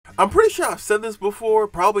I'm pretty sure I've said this before,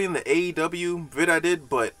 probably in the AEW vid I did,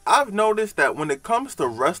 but I've noticed that when it comes to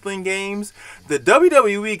wrestling games, the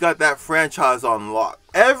WWE got that franchise on lock.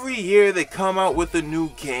 Every year they come out with a new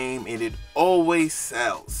game and it always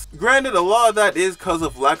sells. Granted, a lot of that is because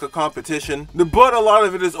of lack of competition, but a lot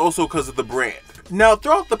of it is also because of the brand. Now,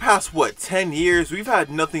 throughout the past, 10 years, we've had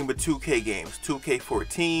nothing but 2K games.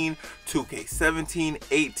 2K14, 2K17,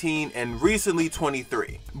 18, and recently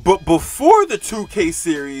 23. But before the 2K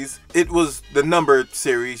series, it was the numbered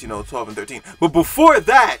series, 12 and 13. But before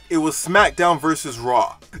that, it was Smackdown vs.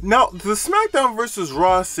 Raw. Now, the Smackdown vs.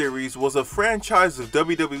 Raw series was a franchise of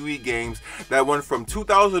WWE games that went from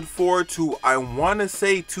 2004 to, I want to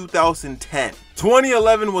say, 2010.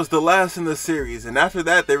 2011 was the last in the series, and after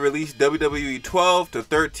that they released WWE 12 to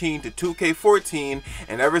 13 to 2K14,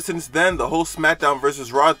 and ever since then the whole Smackdown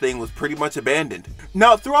vs. Raw thing was pretty much abandoned.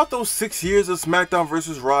 Now, throughout those 6 years of Smackdown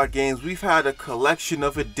vs. Raw games, we've had a collection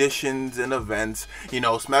of additions and events.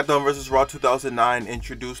 Smackdown vs. Raw 2009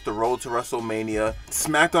 introduced the road to WrestleMania.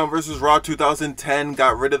 Smackdown vs. Raw 2010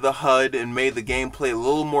 got rid of the HUD and made the gameplay a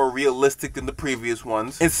little more realistic than the previous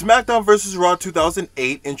ones. And Smackdown vs. Raw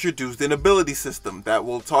 2008 introduced an ability system that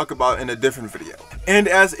we'll talk about in a different video. And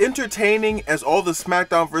as entertaining as all the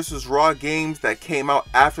Smackdown vs. Raw games that came out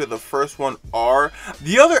after the first one are,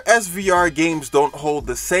 the other SVR games don't hold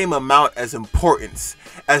the same amount as importance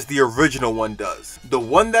as the original one does. The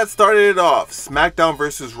one that started it off, Smackdown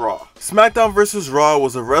vs. Raw. Smackdown vs. Raw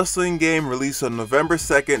was a wrestling game released on November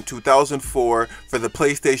 2nd, 2004 for the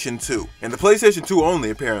PlayStation 2. And the PlayStation 2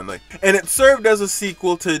 only, apparently. And it served as a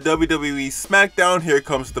sequel to WWE SmackDown Here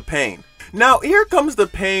Comes the Pain. Now, Here Comes the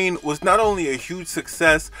Pain was not only a huge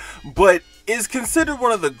success, but is considered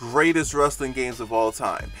one of the greatest wrestling games of all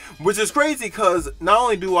time. Which is crazy because not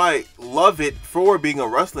only do I love it for being a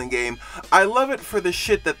wrestling game, I love it for the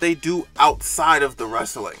shit that they do outside of the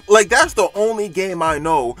wrestling. Like, that's the only game I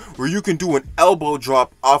know where you can do an elbow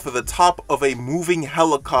drop off of the top of a moving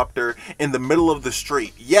helicopter in the middle of the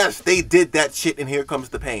street. Yes, they did that shit in Here Comes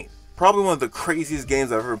the Pain. Probably one of the craziest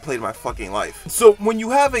games I've ever played in my fucking life. So when you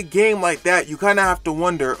have a game like that, you kind of have to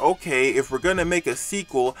wonder, okay, if we're gonna make a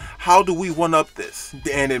sequel, how do we one-up this?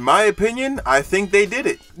 And in my opinion, I think they did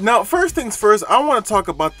it. Now, first things first, I want to talk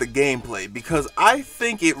about the gameplay because I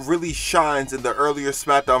think it really shines in the earlier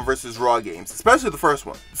Smackdown vs. Raw games, especially the first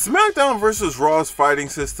one. Smackdown vs. Raw's fighting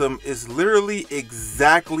system is literally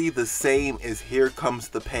exactly the same as Here Comes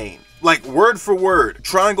the Pain. Like, word for word.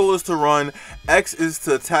 Triangle is to run, X is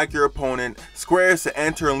to attack your opponent, square is to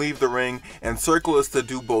enter and leave the ring, and circle is to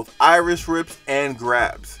do both Irish rips and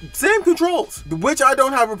grabs. Same controls, which I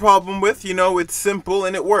don't have a problem with. It's simple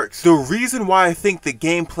and it works. The reason why I think the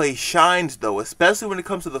gameplay shines though, especially when it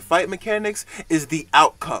comes to the fight mechanics, is the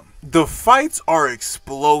outcome. The fights are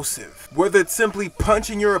explosive. Whether it's simply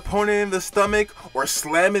punching your opponent in the stomach or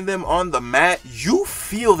slamming them on the mat, you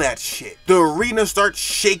feel that shit. The arena starts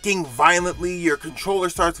shaking violently, your controller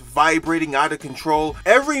starts vibrating out of control.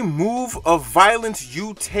 Every move of violence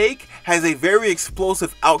you take has a very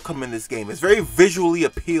explosive outcome in this game. It's very visually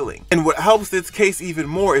appealing. And what helps its case even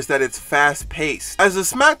more is that it's fast paced. As the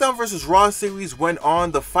Smackdown vs. Raw series went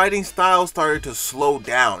on, the fighting style started to slow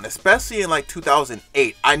down, especially in like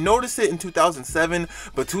 2008. I noticed it in 2007,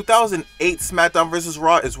 but 2008 Smackdown vs.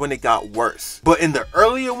 Raw is when it got worse. But in the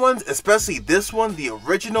earlier ones, especially this one, the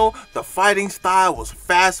original, the fighting style was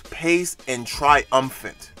fast paced and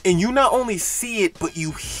triumphant. And you not only see it, but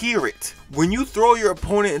you hear it. When you throw your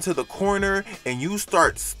opponent into the corner and you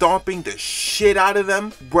start stomping the shit out of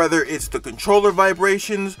them, whether it's the controller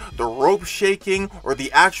vibrations, the rope shaking, or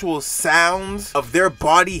the actual sounds of their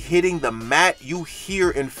body hitting the mat, you hear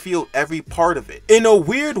and feel every part of it. In a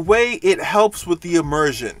weird way, it helps with the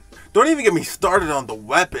immersion. Don't even get me started on the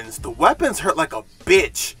weapons. The weapons hurt like a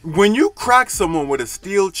bitch. When you crack someone with a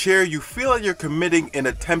steel chair, you feel like you're committing an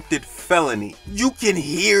attempted felony. You can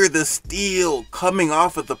hear the steel coming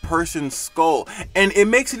off of the person's skull. And it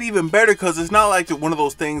makes it even better because it's not like one of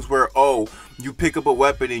those things where, oh, you pick up a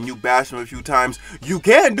weapon and you bash them a few times. You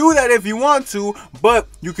can do that if you want to, but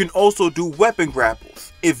you can also do weapon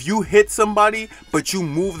grapples. If you hit somebody, but you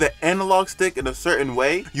move the analog stick in a certain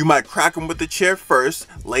way, you might crack them with the chair first,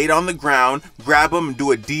 lay it on the ground, grab them and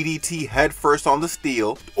do a DDT head first on the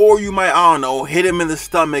steel, or you might, I don't know, hit them in the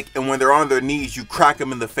stomach, and when they're on their knees, you crack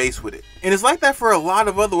them in the face with it. And it's like that for a lot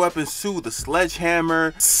of other weapons too. The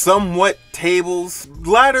sledgehammer, somewhat tables,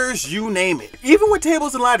 ladders, you name it. Even with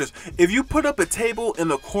tables and ladders, if you put up a table in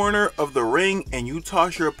the corner of the ring and you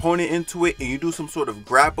toss your opponent into it and you do some sort of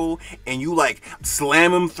grapple and you like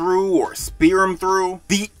slam him through or spear him through,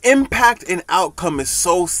 the impact and outcome is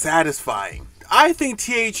so satisfying. I think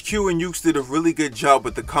THQ and Yuke's did a really good job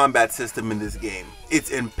with the combat system in this game. It's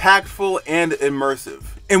impactful and immersive.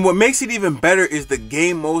 And what makes it even better is the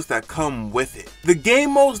game modes that come with it. The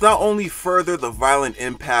game modes not only further the violent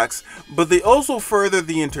impacts, but they also further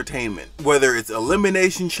the entertainment. Whether it's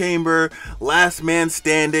Elimination Chamber, Last Man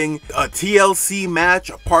Standing, a TLC match,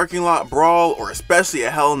 a parking lot brawl, or especially a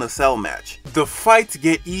Hell in a Cell match, the fights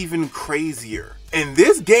get even crazier. And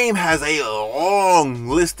this game has a long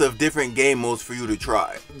list of different game modes for you to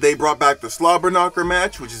try. They brought back the Slobber Knocker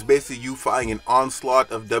match, which is basically you fighting an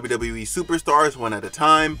onslaught of WWE superstars one at a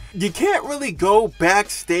time. You can't really go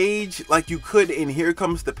backstage like you could in Here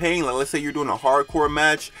Comes the Pain. Like, let's say you're doing a hardcore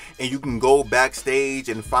match and you can go backstage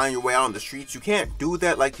and find your way out on the streets. You can't do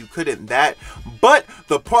that like you could in that. But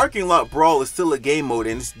the parking lot brawl is still a game mode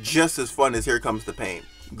and it's just as fun as Here Comes the Pain.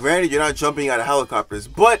 Granted, you're not jumping out of helicopters,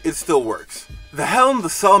 but it still works. The Hell in the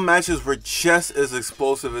Cell matches were just as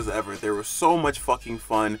explosive as ever. They were so much fucking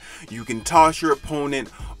fun. You can toss your opponent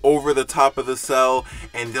over the top of the cell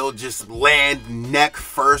and they'll just land neck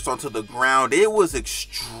first onto the ground. It was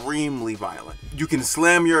extremely violent. You can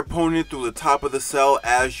slam your opponent through the top of the cell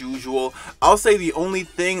as usual. I'll say the only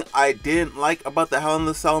thing I didn't like about the Hell in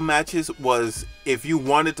the Cell matches was if you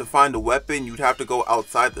wanted to find a weapon, you'd have to go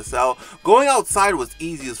outside the cell. Going outside was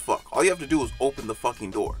easy as fuck. All you have to do is open the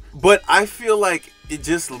fucking door. But I feel like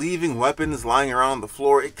just leaving weapons lying around on the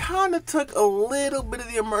floor, it kind of took a little bit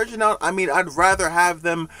of the immersion out. I mean, I'd rather have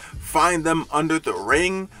them find them under the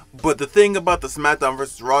ring. But the thing about the Smackdown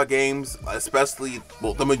vs. Raw games, especially,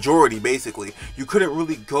 well, the majority basically, you couldn't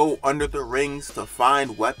really go under the rings to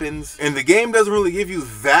find weapons. And the game doesn't really give you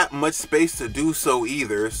that much space to do so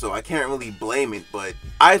either, so I can't really blame it. But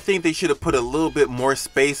I think they should have put a little bit more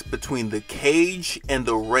space between the cage and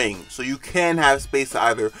the ring, so you can have space to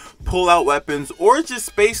either pull out weapons or just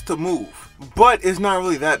space to move. But it's not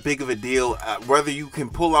really that big of a deal. Whether you can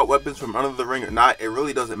pull out weapons from under the ring or not, it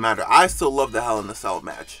really doesn't matter. I still love the Hell in a Cell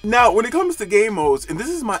match. Now, when it comes to game modes, and this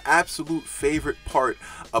is my absolute favorite part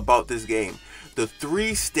about this game, the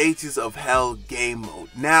 3 stages of hell game mode.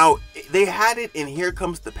 Now, they had it in Here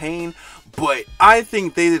Comes the Pain, but I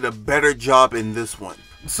think they did a better job in this one.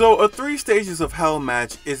 So a 3 stages of hell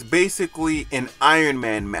match is basically an Iron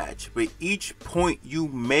Man match, but each point you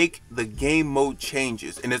make, the game mode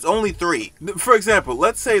changes, and it's only 3. For example,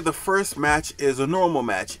 let's say the first match is a normal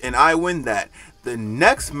match and I win that. The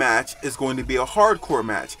next match is going to be a hardcore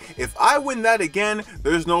match. If I win that again,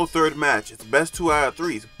 there's no third match. It's best 2 out of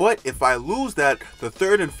 3s. But if I lose that, the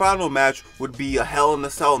third and final match would be a Hell in a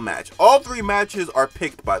Cell match. All 3 matches are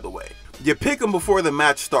picked, by the way. You pick them before the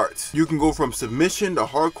match starts. You can go from submission to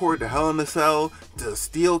hardcore to Hell in a Cell to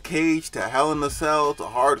steel cage to Hell in a Cell to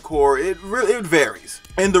hardcore. It varies.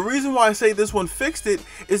 And the reason why I say this one fixed it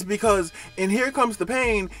is because in Here Comes the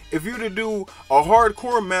Pain, if you were to do a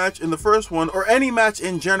hardcore match in the first one, or any match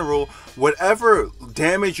in general, whatever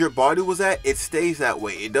damage your body was at, it stays that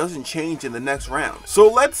way. It doesn't change in the next round.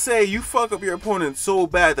 So let's say you fuck up your opponent so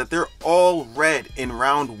bad that they're all red in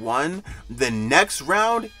round 1. The next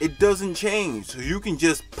round, it doesn't change. So you can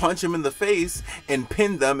just punch them in the face and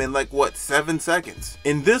pin them in like, what, 7 seconds.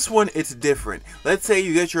 In this one, it's different. Let's say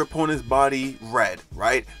you get your opponent's body red,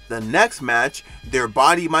 right? The next match, their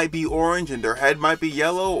body might be orange and their head might be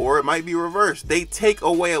yellow, or it might be reversed. They take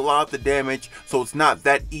away a lot of the damage, so it's not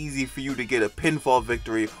that easy for you to get a pinfall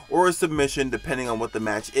victory or a submission depending on what the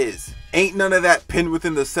match is. Ain't none of that pin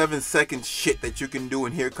within the 7 seconds shit that you can do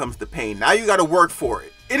in Here Comes the Pain. Now you gotta work for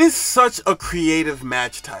it. It is such a creative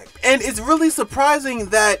match type, and it's really surprising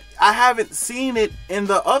that I haven't seen it in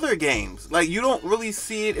the other games. Like, you don't really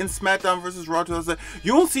see it in Smackdown vs. Raw 2007.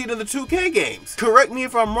 You don't see it in the 2K games. Correct me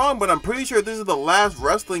if I'm wrong, but I'm pretty sure this is the last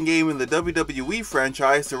wrestling game in the WWE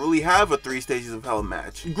franchise to really have a 3 stages of hell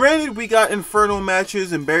match. Granted, we got Inferno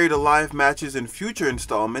matches and Buried Alive matches in future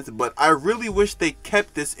installments, but I really wish they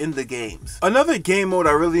kept this in the games. Another game mode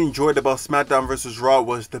I really enjoyed about Smackdown vs. Raw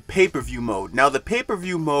was the pay-per-view mode. Now, the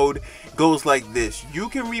pay-per-view mode goes like this. You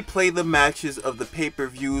can replay the matches of the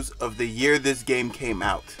pay-per-views of the year this game came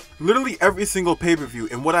out. Literally every single pay-per-view,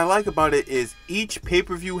 and what I like about it is each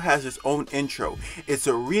pay-per-view has its own intro. It's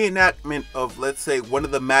a reenactment of, let's say, one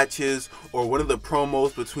of the matches or one of the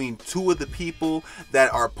promos between 2 of the people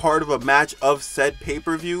that are part of a match of said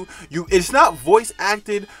pay-per-view. It's not voice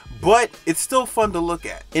acted, but it's still fun to look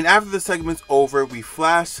at. And after the segment's over, we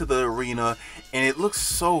flash to the arena and it looks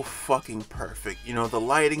so fucking perfect. You know, the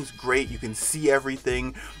lighting's great, you can see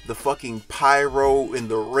everything, the fucking pyro in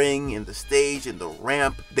the ring, in the stage, in the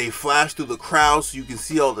ramp. They flash through the crowd so you can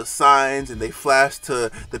see all the signs, and they flash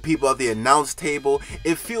to the people at the announce table.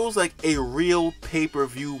 It feels like a real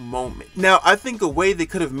pay-per-view moment. Now, I think a way they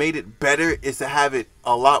could have made it better is to have it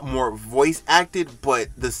a lot more voice acted, but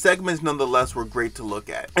the segments nonetheless were great to look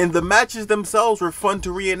at. And the matches themselves were fun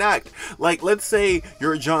to reenact. Like, let's say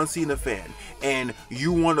you're a John Cena fan and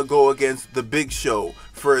you want to go against the Big Show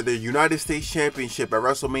for the United States Championship at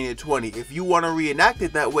WrestleMania 20. If you want to reenact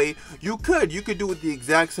it that way, you could do it the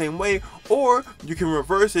exact same way, or you can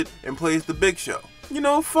reverse it and play as the Big Show. You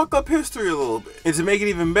know, fuck up history a little bit. And to make it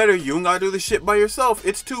even better, you don't gotta do this shit by yourself.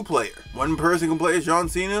 It's 2-player. One person can play as John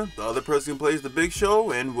Cena, the other person can play as the Big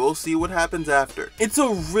Show, and we'll see what happens after. It's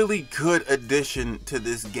a really good addition to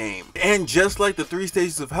this game. And just like the 3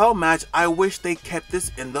 Stages of Hell match, I wish they kept this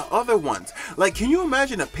in the other ones. Like, can you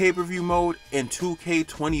imagine a pay-per-view mode in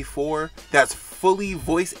 2K24 that's fully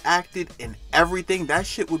voice acted and everything? That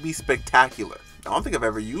shit would be spectacular. I don't think I've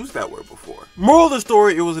ever used that word before. Moral of the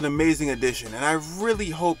story, it was an amazing addition, and I really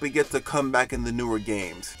hope it gets to come back in the newer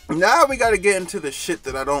games. Now we gotta get into the shit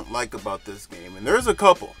that I don't like about this game, and there's a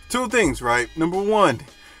couple. 2 things, right? Number 1,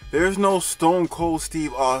 there's no Stone Cold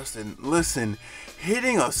Steve Austin. Listen,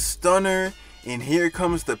 hitting a stunner and Here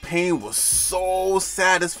Comes the Pain was so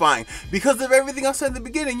satisfying because of everything I said in the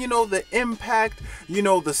beginning. You know, the impact, you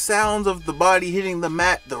know, the sounds of the body hitting the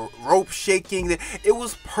mat, the rope shaking. It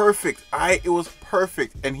was perfect. It was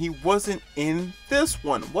perfect. And he wasn't in this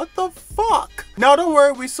one. What the fuck? Now, don't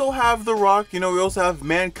worry. We still have The Rock. You know, we also have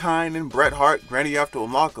Mankind and Bret Hart. Granted, you have to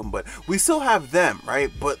unlock them, but we still have them,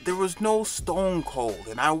 right? But there was no Stone Cold,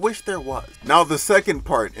 and I wish there was. Now, the second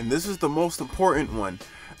part, and this is the most important one.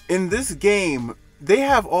 In this game, they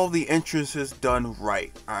have all the entrances done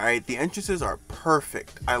right, alright? The entrances are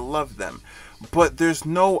perfect. I love them. But there's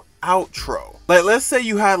no outro. Like, let's say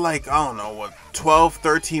you had like, I don't know, what, 12,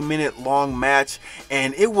 13 minute long match,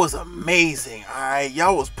 and it was amazing, alright?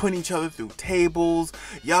 Y'all was putting each other through tables.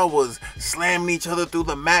 Y'all was slamming each other through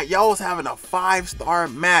the mat. Y'all was having a 5-star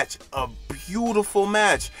match. A beautiful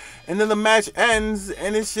match. And then the match ends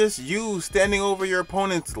and it's just you standing over your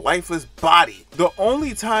opponent's lifeless body. The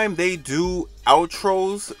only time they do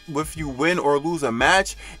outros if you win or lose a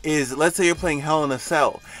match is, let's say you're playing Hell in a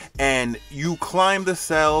Cell and you climb the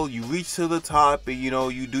cell, you reach to the top, and you know,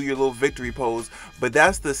 you do your little victory pose, but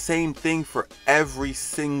that's the same thing for every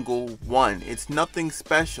single one. It's nothing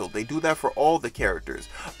special. They do that for all the characters.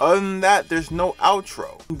 Other than that, there's no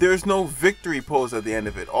outro. There's no victory pose at the end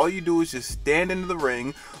of it. All you do is just stand into the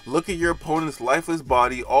ring, look at your opponent's lifeless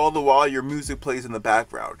body, all the while your music plays in the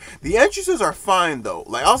background. The entrances are fine though.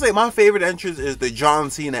 Like, I'll say my favorite entrance is the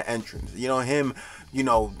John Cena entrance. You know, him, you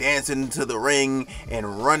know, dancing to the ring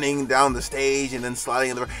and running down the stage and then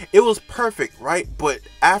sliding in the ring. It was perfect, right? But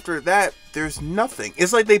after that, there's nothing.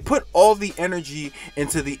 It's like they put all the energy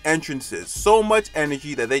into the entrances. So much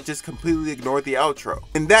energy that they just completely ignored the outro.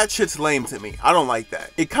 And that shit's lame to me. I don't like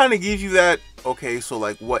that. It kind of gives you that, okay, so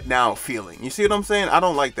like what now feeling. You see what I'm saying? I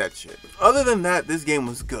don't like that shit. Other than that, this game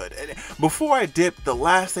was good. And before I dip, the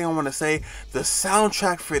last thing I want to say, the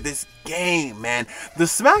soundtrack for this game, man. The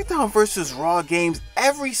Smackdown vs. Raw games,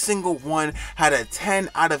 every single one had a 10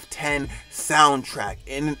 out of 10 soundtrack,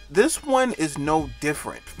 and this one is no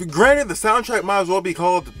different. Granted, the soundtrack might as well be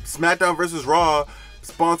called Smackdown vs. Raw,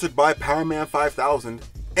 sponsored by Powerman 5000.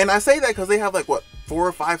 And I say that because they have like, what, 4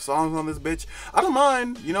 or 5 songs on this bitch. I don't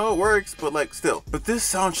mind, you know, it works, but like still. But this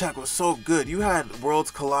soundtrack was so good. You had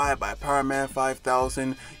Worlds Collide by Powerman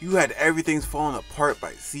 5000. You had Everything's Falling Apart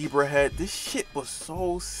by Zebrahead. This shit was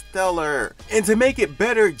so stellar. And to make it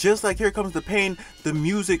better, just like Here Comes the Pain, the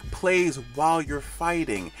music plays while you're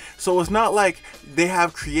fighting. So it's not like they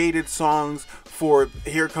have created songs for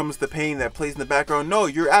Here Comes the Pain that plays in the background. No,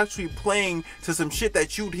 you're actually playing to some shit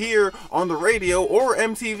that you'd hear on the radio or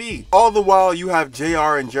MTV. All the while you have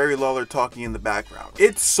JR and Jerry Lawler talking in the background.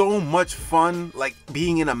 It's so much fun, like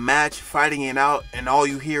being in a match, fighting it out, and all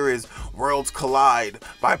you hear is Worlds Collide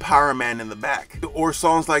by Powerman in the back. Or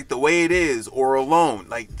songs like The Way It Is or Alone.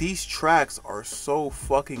 Like, these tracks are so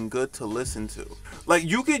fucking good to listen to. Like,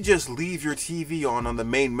 you could just leave your TV on the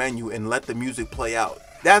main menu and let the music play out.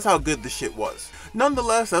 That's how good the shit was.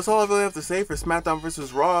 Nonetheless, that's all I really have to say for Smackdown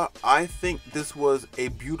vs. Raw. I think this was a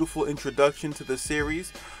beautiful introduction to the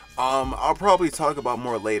series. I'll probably talk about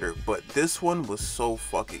more later, but this one was so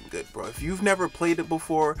fucking good, bro. If you've never played it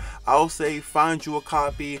before, I'll say find you a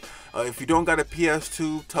copy. If you don't got a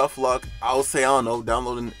PS2, tough luck. I'll say, I don't know,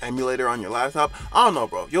 download an emulator on your laptop. I don't know,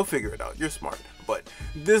 bro. You'll figure it out. You're smart. But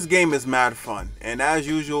this game is mad fun, and as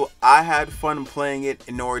usual, I had fun playing it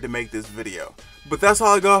in order to make this video. But that's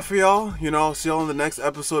all I got for y'all. You know, I'll see y'all in the next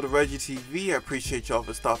episode of Reggie TV. I appreciate y'all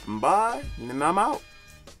for stopping by, and I'm out.